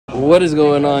What is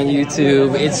going on,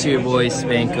 YouTube? It's your boy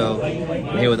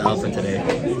Spanko. I'm here with Alpha today.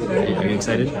 Are you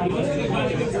excited?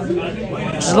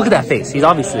 Just look at that face. He's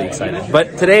obviously excited.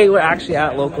 But today we're actually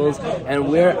at Locals and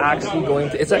we're actually going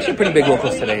to... It's actually pretty big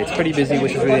Locals today. It's pretty busy,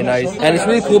 which is really nice. And it's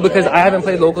really cool because I haven't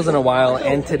played Locals in a while.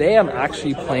 And today I'm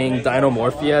actually playing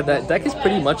DINOMORPHIA. That deck is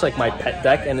pretty much like my pet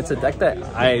deck. And it's a deck that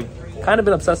I've kind of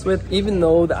been obsessed with, even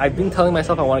though I've been telling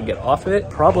myself I want to get off of it.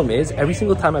 Problem is, every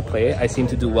single time I play it, I seem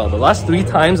to do well. The last 3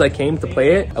 times I came to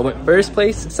play it, I went first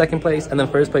place, second place, and then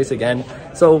first place again.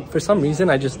 So for some reason,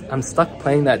 I'm stuck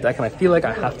playing that deck and I feel like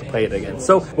I have to play it again.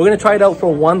 So we're going to try it out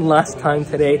for one last time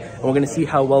today and we're going to see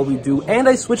how well we do. And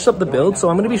I switched up the build, so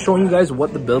I'm going to be showing you guys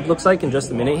what the build looks like in just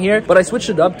a minute here. But I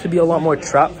switched it up to be a lot more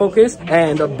trap focused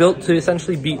and built to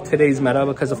essentially beat today's meta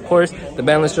because of course the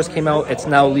ban list just came out. It's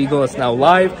now legal, it's now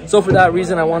live. So for that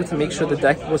reason, I wanted to make sure the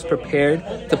deck was prepared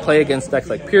to play against decks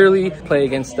like Purely, play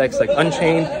against decks like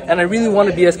Unchained, and I really want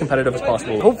to be as competitive as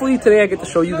possible. Hopefully today I get to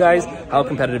show you guys how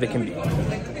competitive it can be.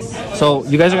 So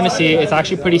you guys are going to see it's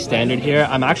actually pretty standard here.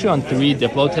 I'm actually on 3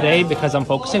 Diplo today because I'm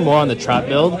focusing more on the trap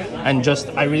build and just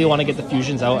I really want to get the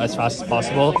fusions out as fast as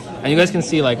possible. And you guys can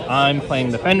see like I'm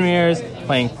playing the Fenrirs,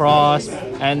 playing Frost,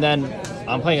 and then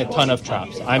I'm playing a ton of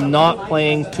traps. I'm not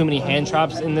playing too many hand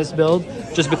traps in this build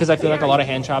just because I feel like a lot of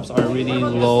hand traps are really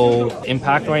low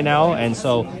impact right now. And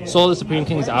so Soul of the Supreme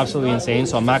King is absolutely insane.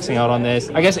 So I'm maxing out on this.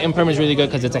 I guess Imperm is really good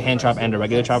because it's a hand trap and a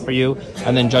regular trap for you.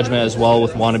 And then Judgment as well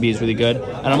with Wannabe is really good.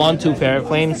 And I'm on 2 Ferret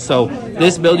Flames. So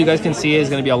this build you guys can see is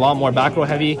going to be a lot more back row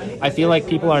heavy. I feel like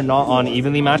people are not on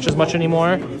evenly matched as much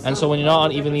anymore. And so when you're not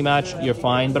on evenly matched, you're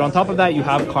fine. But on top of that, you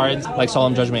have cards like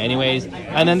Solemn Judgment anyways.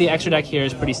 And then the extra deck here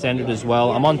is pretty standard as well.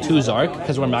 I'm on 2 Zark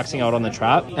because we're maxing out on the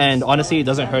trap. And honestly, it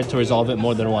doesn't hurt to resolve it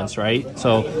more than once, right?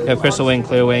 So you have Crystal Wing,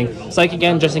 Clear Wing. Psych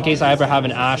again, just in case I ever have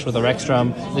an Ash with a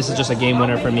Rexstrum. This is just a game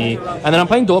winner for me. And then I'm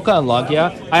playing Dolka and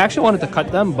Logia. I actually wanted to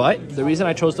cut them, but the reason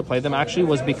I chose to play them actually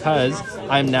was because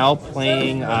I'm now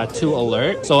playing 2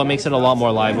 Alert. So it makes it a lot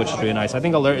more live, which is really nice. I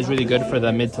think Alert is really good for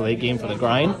the mid to late game for the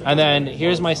grind. And then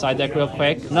here's my side deck real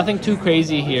quick. Nothing too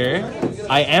crazy here.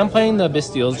 I am playing the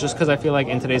Bystials just because I feel like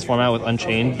in today's format with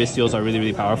Unchained, Bystials are really,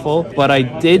 really powerful. But I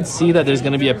did see that there's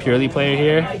going to be a Purely player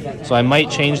here, so I might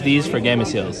change these for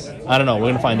Gameciels. I don't know,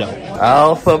 we're going to find out.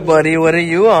 Alpha, buddy, what are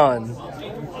you on?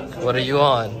 What are you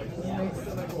on?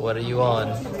 What are you on?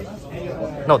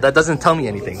 No, that doesn't tell me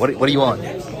anything. What are you on?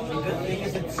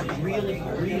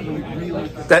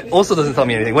 That also doesn't tell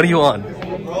me anything. What are you on?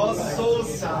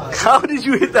 How did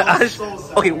you hit the Ash?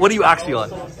 Okay, what are you actually on?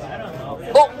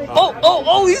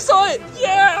 Oh, he saw it!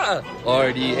 Yeah!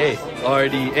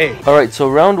 RDA. Alright, so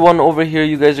round 1 over here,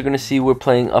 you guys are going to see we're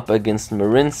playing up against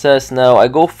Marincess. Now, I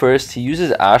go first. He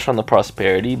uses Ash on the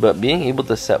Prosperity, but being able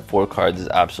to set 4 cards is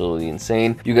absolutely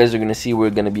insane. You guys are going to see we're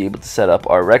going to be able to set up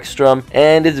our Rexstrum,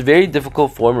 and it's very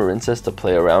difficult for Marincess to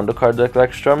play around a card like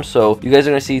Rexstrum, so you guys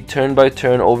are going to see turn by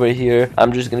turn over here.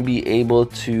 I'm just going to be able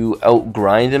to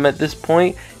outgrind him at this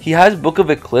point. He has Book of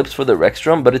Eclipse for the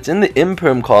Rexstrum, but it's in the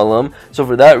Imperm column, so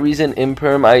for that reason,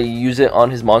 Imperm, I use it on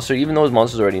his monster, even though his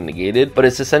monster is already negated, but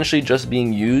it's essentially just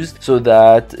being used so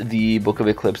that the Book of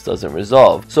Eclipse doesn't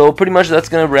resolve. So pretty much that's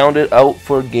going to round it out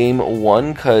for game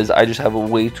 1, because I just have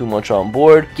way too much on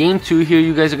board. Game 2 here,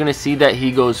 you guys are going to see that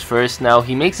he goes first. Now,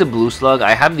 he makes a Blue Slug.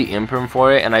 I have the Imperm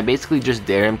for it, and I basically just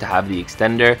dare him to have the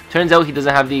Extender. Turns out he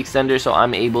doesn't have the Extender, so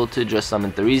I'm able to just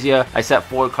summon Theresia. I set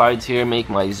 4 cards here, make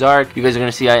my Zark. You guys are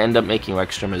going to see I end up making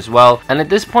Rexstrum as well. And at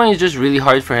this point, it's just really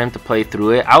hard for him to play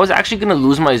through it. I was actually going to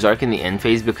lose my Zark in the end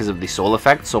phase because of the Soul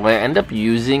effect, so I end up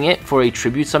using it for a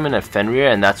Tribute Summon at Fenrir,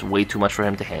 and that's way too much for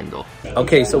him to handle.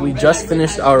 Okay, so we just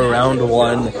finished our round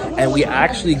 1, and we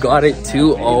actually got it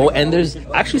 2-0, and there's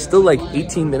actually still like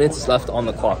 18 minutes left on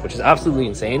the clock, which is absolutely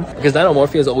insane, because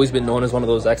DINOMORPHIA has always been known as one of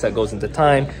those decks that goes into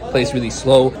time, plays really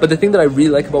slow. But the thing that I really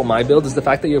like about my build is the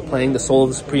fact that you're playing the Soul of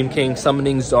the Supreme King,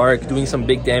 summoning Zark, doing some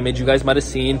big damage. You guys might have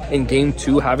seen in game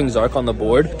 2 having Zark on the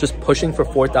board, just pushing for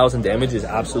 4,000 damage is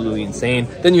absolutely insane.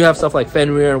 Then you have stuff like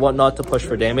Fenrir and whatnot to push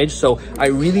for damage. So I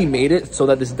really made it so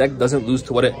that this deck doesn't lose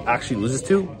to what it actually loses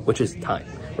to, which is time.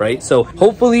 Right? So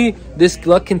hopefully this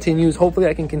luck continues. Hopefully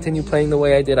I can continue playing the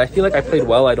way I did. I feel like I played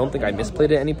well. I don't think I misplayed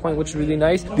at any point, which is really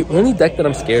nice. The only deck that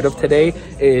I'm scared of today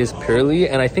is Purely,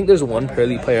 and I think there's one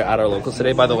Purely player at our locals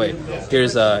today. By the way,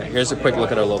 here's a quick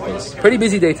look at our locals. Pretty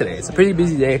busy day today. It's a pretty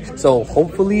busy day. So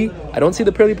hopefully I don't see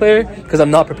the Purely player because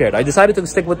I'm not prepared. I decided to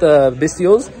stick with the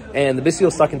Bystials, and the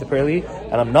Bystials stuck into Purely,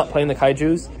 and I'm not playing the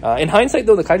Kaijus. In hindsight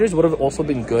though, the Kaijus would have also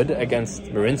been good against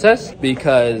Marincess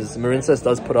because Marincess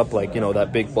does put up like, you know,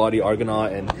 that big body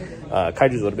Argonaut, and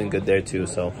Kaijus would have been good there too.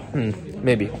 So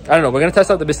maybe, I don't know. We're gonna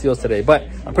test out the Bystials today, but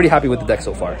I'm pretty happy with the deck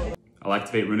so far. I'll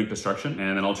activate Runic Destruction,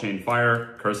 and then I'll chain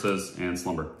Fire, Curses, and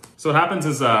Slumber. So what happens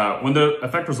is when the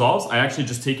effect resolves, I actually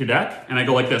just take your deck and I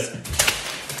go like this.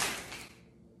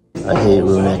 I hate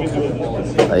Runic.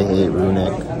 I hate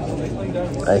Runic.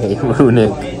 I hate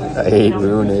Runic. I hate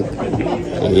Runic.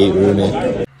 I hate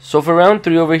Runic. So for round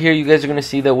 3 over here, you guys are going to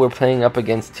see that we're playing up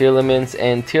against Tearlaments,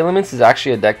 and Tearlaments is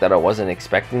actually a deck that I wasn't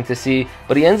expecting to see,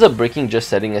 but he ends up breaking just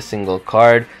setting a single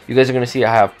card. You guys are going to see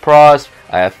I have Prost,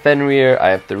 I have Fenrir, I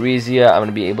have Theresia. I'm going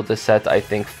to be able to set, I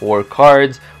think, 4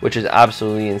 cards, which is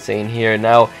absolutely insane here.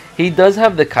 Now, he does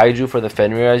have the Kaiju for the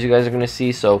Fenrir, as you guys are going to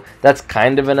see, so that's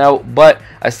kind of an out, but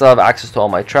I still have access to all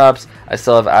my traps. I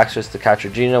still have access to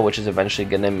Katragina, which is eventually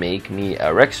going to make me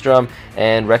a Rexstrum,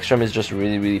 and Rexstrum is just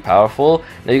really, really powerful.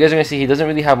 Now, you guys are going to see he doesn't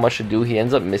really have much to do. He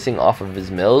ends up missing off of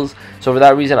his mills, so for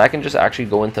that reason, I can just actually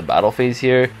go into battle phase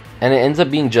here, and it ends up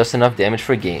being just enough damage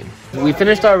for game. We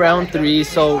finished our round 3,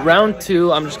 so round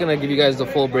 2, I'm just going to give you guys the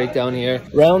full breakdown here.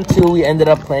 Round 2, we ended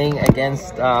up playing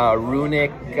against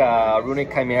Runic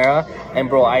Chimera, and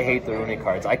bro, I hate the Runic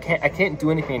cards. I can't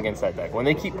do anything against that deck. When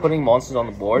they keep putting monsters on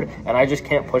the board, and I just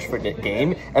can't push for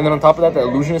game, and then on top of that, the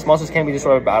Illusionist monsters can't be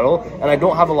destroyed by battle, and I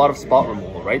don't have a lot of spot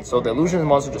removal, right? So the Illusionist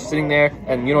monster just sitting there,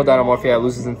 and you know DINOMORPHIA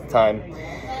loses into time.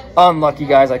 Unlucky,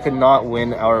 guys. I could not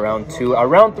win our round 2. Our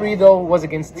round 3 though was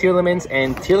against Tearlaments,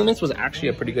 and Tearlaments was actually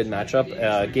a pretty good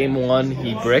matchup. Game 1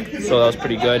 he bricked, so that was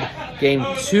pretty good. Game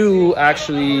 2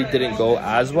 actually didn't go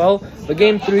as well, but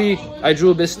game 3 I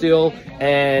drew a Bestial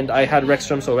and I had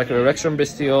Rexstrum, so regular Rexstrum,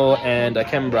 Bestial, and I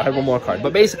can't remember, I had one more card,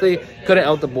 but basically couldn't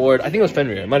out the board. I think it was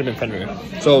Fenrir, it might have been Fenrir.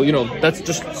 So you know, that's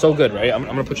just so good, right? I'm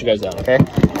gonna put you guys down, okay?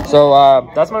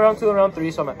 So that's my round 2 and round 3.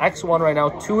 So I'm at X1 right now,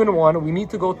 2-1. We need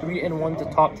to go 3-1 to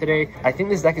top today. I think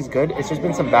this deck is good. It's just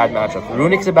been some bad matchups.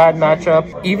 Runic's a bad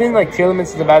matchup. Even like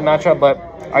Tearlaments is a bad matchup, but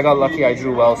I got lucky. I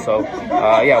drew well. So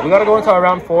yeah, we got to go into our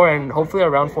round 4, and hopefully our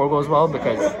round 4 goes well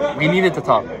because we need it to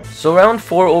top. So round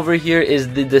 4 over here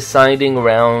is the deciding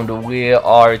round. We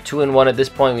are 2-1 at this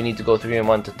point. We need to go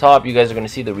 3-1 to top. You guys are going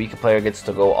to see the Rika player gets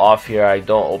to go off here. I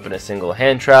don't open a single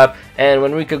hand trap, and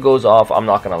when Rika goes off, I'm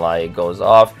not going to lie, it goes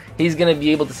off. He's going to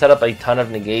be able to set up a ton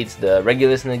of negates, the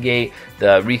Regulus negate,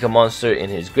 the Rika monster in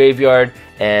his graveyard,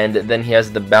 and then he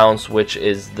has the bounce, which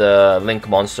is the Link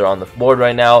monster on the board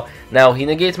right now. Now, he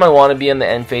negates my Wannabe in the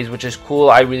end phase, which is cool.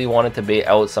 I really wanted to bait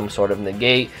out some sort of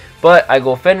negate, but I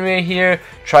go Fenrir here,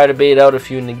 try to bait out a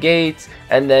few negates,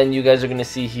 and then you guys are going to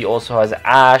see he also has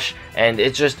Ash, and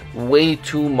it's just way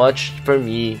too much for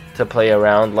me to play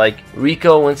around. Like,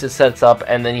 Rika, once it sets up,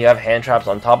 and then you have hand traps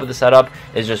on top of the setup,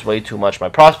 is just way too much. My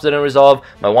Props didn't resolve,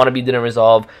 my Wannabe didn't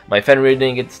resolve, my Fenrir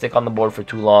didn't get to stick on the board for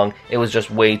too long. It was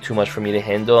just way too much for me to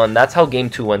handle, and that's how game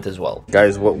 2 went as well.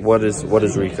 Guys, what is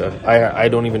Rika? I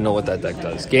don't even know what that deck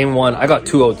does. Game 1, I got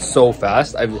 2-0'd so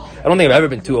fast. I don't think I've ever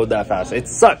been 2-0'd that fast. It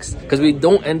sucks because we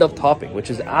don't end up topping, which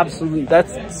is absolutely,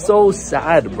 that's so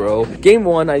sad, bro. Game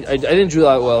 1, I didn't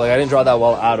draw that well. Like, I didn't draw that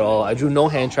well at all. I drew no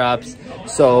hand traps,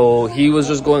 so he was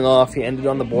just going off. He ended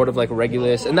on the board of like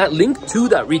Regulus, and that Link 2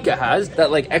 that Rika has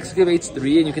that like excavates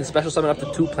 3 and you can special summon up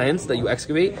to 2 plants that you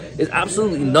excavate is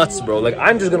absolutely nuts, bro. Like,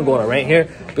 I'm just gonna go on a rant here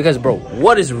because, bro,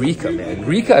 what is Rika, man?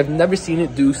 Rika, I've never seen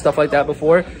it do stuff like that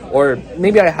before, or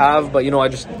maybe I have, but I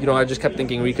just kept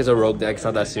thinking Rika's a rogue deck. It's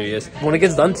not that serious. When it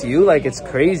gets done to you, like, it's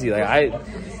crazy. Like,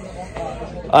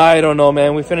 I don't know,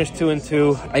 man. We finished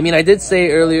 2-2. I mean, I did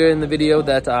say earlier in the video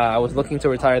that I was looking to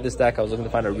retire this deck. I was looking to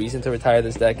find a reason to retire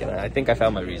this deck, and I think I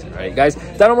found my reason, right? Guys,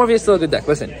 DINOMORPHIA is still a good deck.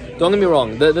 Listen, don't get me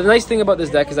wrong. The nice thing about this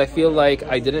deck is I feel like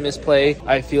I didn't misplay.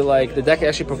 I feel like the deck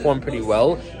actually performed pretty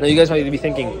well. Now, you guys might be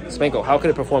thinking, Spanko, how could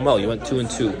it perform well? You went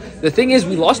 2-2. The thing is,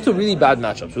 we lost to really bad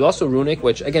matchups. We lost to Runic,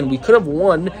 which, again, we could have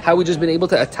won had we just been able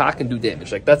to attack and do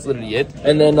damage. Like, that's literally it.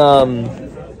 And then,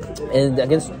 and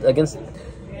against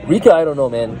Rika, I don't know,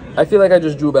 man. I feel like I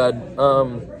just drew bad.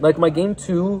 Like, my game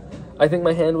 2, I think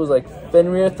my hand was like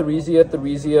Fenrir,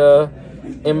 Theresia,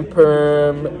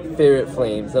 Imperm, Ferret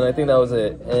Flames, and I think that was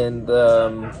it. And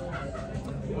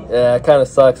yeah, it kind of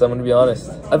sucks, I'm gonna be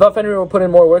honest. I thought Fenrir would put in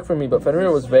more work for me, but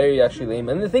Fenrir was very actually lame.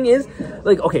 And the thing is,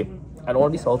 like, okay, I don't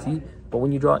want to be salty, but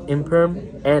when you draw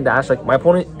Imperm and Ash, like my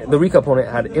opponent, the Rika opponent,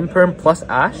 had Imperm plus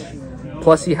Ash,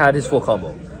 plus he had his full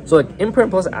combo. So like Imperm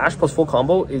plus Ash plus full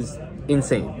combo is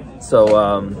insane. So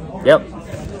yep,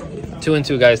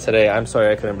 2-2 guys today. I'm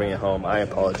sorry I couldn't bring it home. I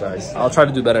apologize. I'll try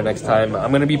to do better next time.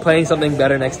 I'm gonna be playing something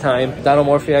better next time.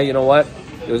 DINOMORPHIA, you know what,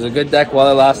 it was a good deck while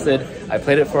it lasted. I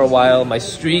played it for a while. My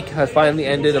streak has finally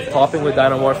ended of topping with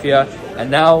DINOMORPHIA, and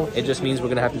now it just means we're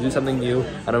gonna have to do something new,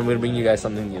 and I'm gonna bring you guys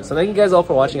something new. So thank you guys all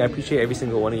for watching. I appreciate every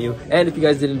single one of you. And if you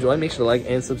guys did enjoy, make sure to like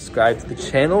and subscribe to the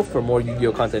channel for more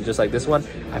Yu-Gi-Oh content just like this one.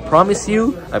 I promise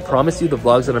you the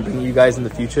vlogs that I'm bringing you guys in the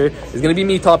future is gonna be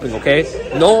me topping, okay?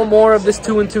 No more of this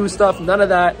 2-2 stuff, none of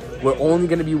that. We're only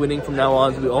going to be winning from now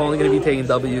on. We're only going to be taking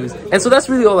W's. And so that's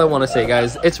really all I want to say,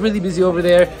 guys. It's really busy over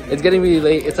there. It's getting really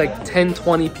late. It's like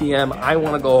 10:20 p.m. I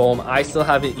want to go home. I still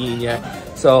haven't eaten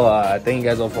yet. So thank you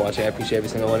guys all for watching. I appreciate every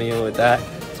single one of you. With that,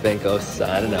 Spanko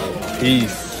signing out.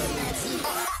 Peace.